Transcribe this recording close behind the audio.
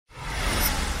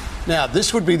Now,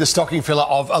 this would be the stocking filler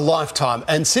of a lifetime.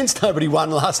 And since nobody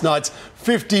won last night's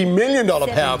 $50 million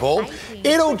Powerball,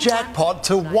 it'll jackpot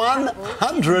to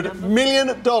 $100 million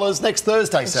next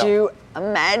Thursday, Sal. Could you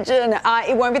imagine?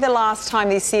 It won't be the last time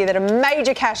this year that a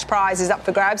major cash prize is up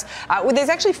for grabs. There's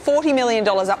actually $40 million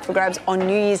up for grabs on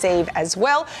New Year's Eve as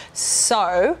well.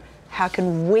 So how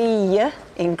can we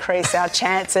increase our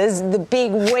chances, the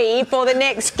big we, for the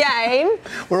next game?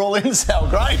 We're all in, Sal.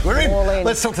 Great. We're in. All in.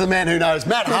 Let's talk to the man who knows.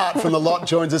 Matt Hart from the Lott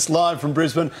joins us live from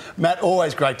Brisbane. Matt,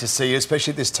 always great to see you,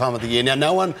 especially at this time of the year. Now,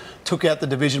 no one took out the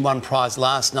Division 1 prize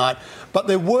last night, but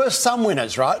there were some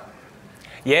winners, right?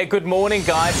 Yeah, good morning,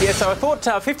 guys. Yeah, so I thought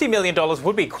 $50 million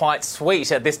would be quite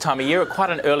sweet at this time of year, quite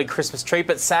an early Christmas treat,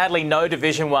 but sadly no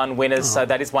Division 1 winners, so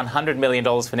that is $100 million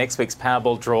for next week's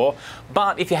Powerball draw.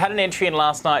 But if you had an entry in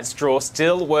last night's draw,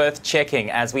 still worth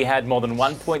checking, as we had more than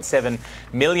 1.7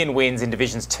 million wins in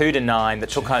Divisions 2 to 9 that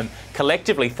took home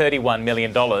collectively $31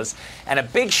 million. And a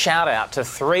big shout out to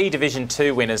 3 Division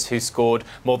 2 winners who scored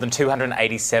more than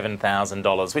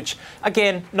 $287,000, which,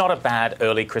 again, not a bad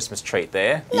early Christmas treat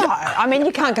there. No, I mean,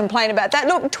 you can't complain about that.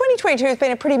 Look, 2022 has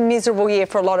been a pretty miserable year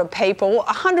for a lot of people.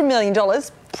 $100 million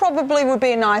probably would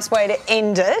be a nice way to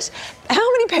end it.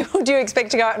 How many people do you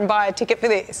expect to go out and buy a ticket for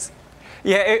this?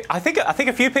 Yeah, I think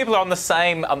a few people are on the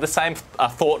same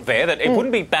thought there, that it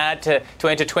wouldn't be bad to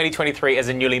enter 2023 as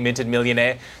a newly minted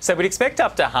millionaire. So we'd expect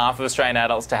up to half of Australian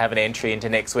adults to have an entry into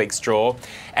next week's draw.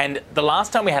 And the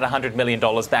last time we had $100 million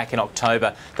back in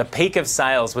October, the peak of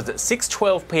sales was at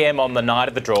 6:12 p.m. on the night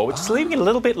of the draw, which is leaving it a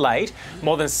little bit late.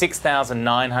 More than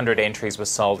 6,900 entries were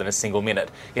sold in a single minute.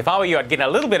 If I were you, I'd get in a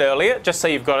little bit earlier, just so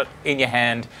you've got it in your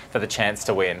hand for the chance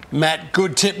to win. Matt,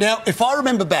 good tip. Now, if I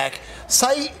remember back,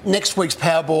 say next week's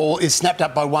Powerball is snapped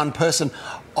up by one person,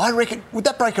 I reckon, would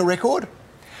that break a record?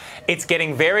 It's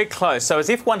getting very close. So as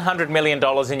if $100 million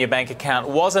in your bank account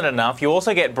wasn't enough, you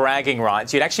also get bragging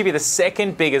rights. You'd actually be the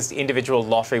second biggest individual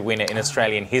lottery winner in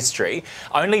Australian history,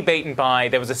 only beaten by,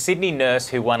 there was a Sydney nurse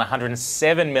who won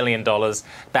 $107 million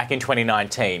back in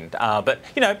 2019. But,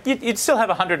 you know, you'd still have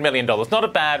 $100 million. Not a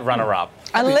bad runner-up.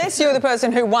 Unless you're the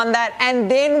person who won that and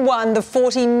then won the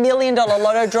 $40 million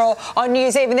lotto draw on New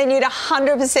Year's Eve, and then you'd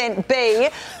 100% be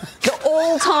the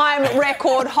all-time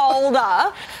record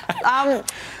holder.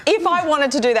 If I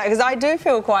wanted to do that, because I do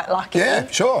feel quite lucky. Yeah,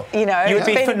 sure. You know, you would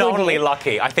be phenomenally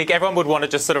lucky. I think everyone would want to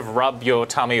just sort of rub your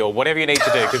tummy or whatever you need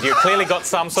to do, because you've clearly got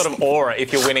some sort of aura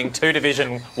if you're winning 2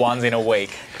 Division 1s in a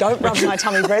week. Don't rub my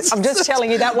tummy, Brett. I'm just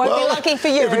telling you, that won't be lucky for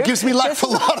you. If it gives me luck for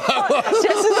Lotto.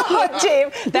 Just as a hot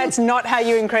tip, that's not how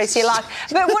you increase your luck.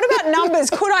 But what about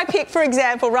numbers? Could I pick, for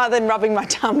example, rather than rubbing my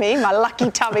tummy, my lucky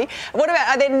tummy, what about,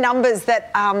 are there numbers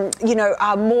that, you know,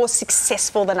 are more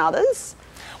successful than others?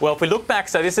 Well, if we look back,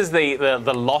 so this is the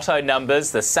Lotto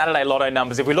numbers, the Saturday Lotto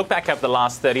numbers. If we look back over the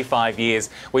last 35 years,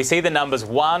 we see the numbers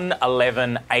 1,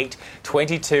 11, 8,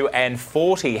 22 and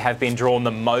 40 have been drawn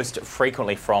the most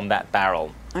frequently from that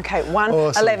barrel. Okay, 1,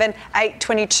 awesome. 11, 8,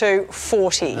 22,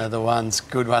 40. They're the ones,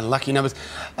 good one, lucky numbers.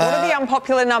 What are the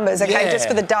unpopular numbers? Okay, yeah. just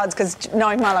for the duds, because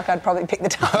knowing my luck, I'd probably pick the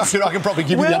duds. I can probably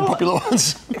give you the unpopular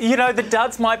ones. You know, the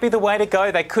duds might be the way to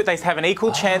go. They have an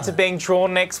equal chance of being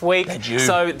drawn next week. They do.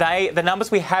 So the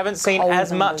numbers we haven't seen Cold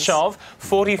as numbers. much of,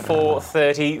 44,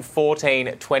 30,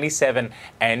 14, 27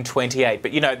 and 28.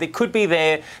 But, you know, they could be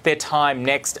their time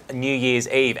next New Year's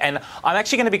Eve. And I'm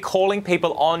actually going to be calling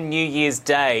people on New Year's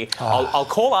Day. I'll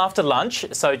call after lunch,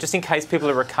 so just in case people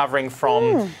are recovering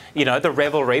from, you know, the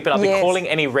revelry. But I'll be calling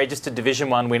any registered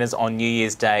Division 1 winners on New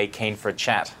Year's Day keen for a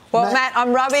chat. Well, Matt,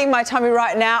 I'm rubbing my tummy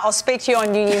right now. I'll speak to you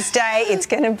on New Year's Day. It's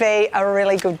going to be a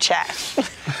really good chat.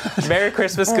 Merry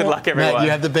Christmas. Good luck, everyone. Matt,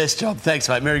 you have the best job. Thanks,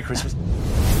 mate. Merry Christmas.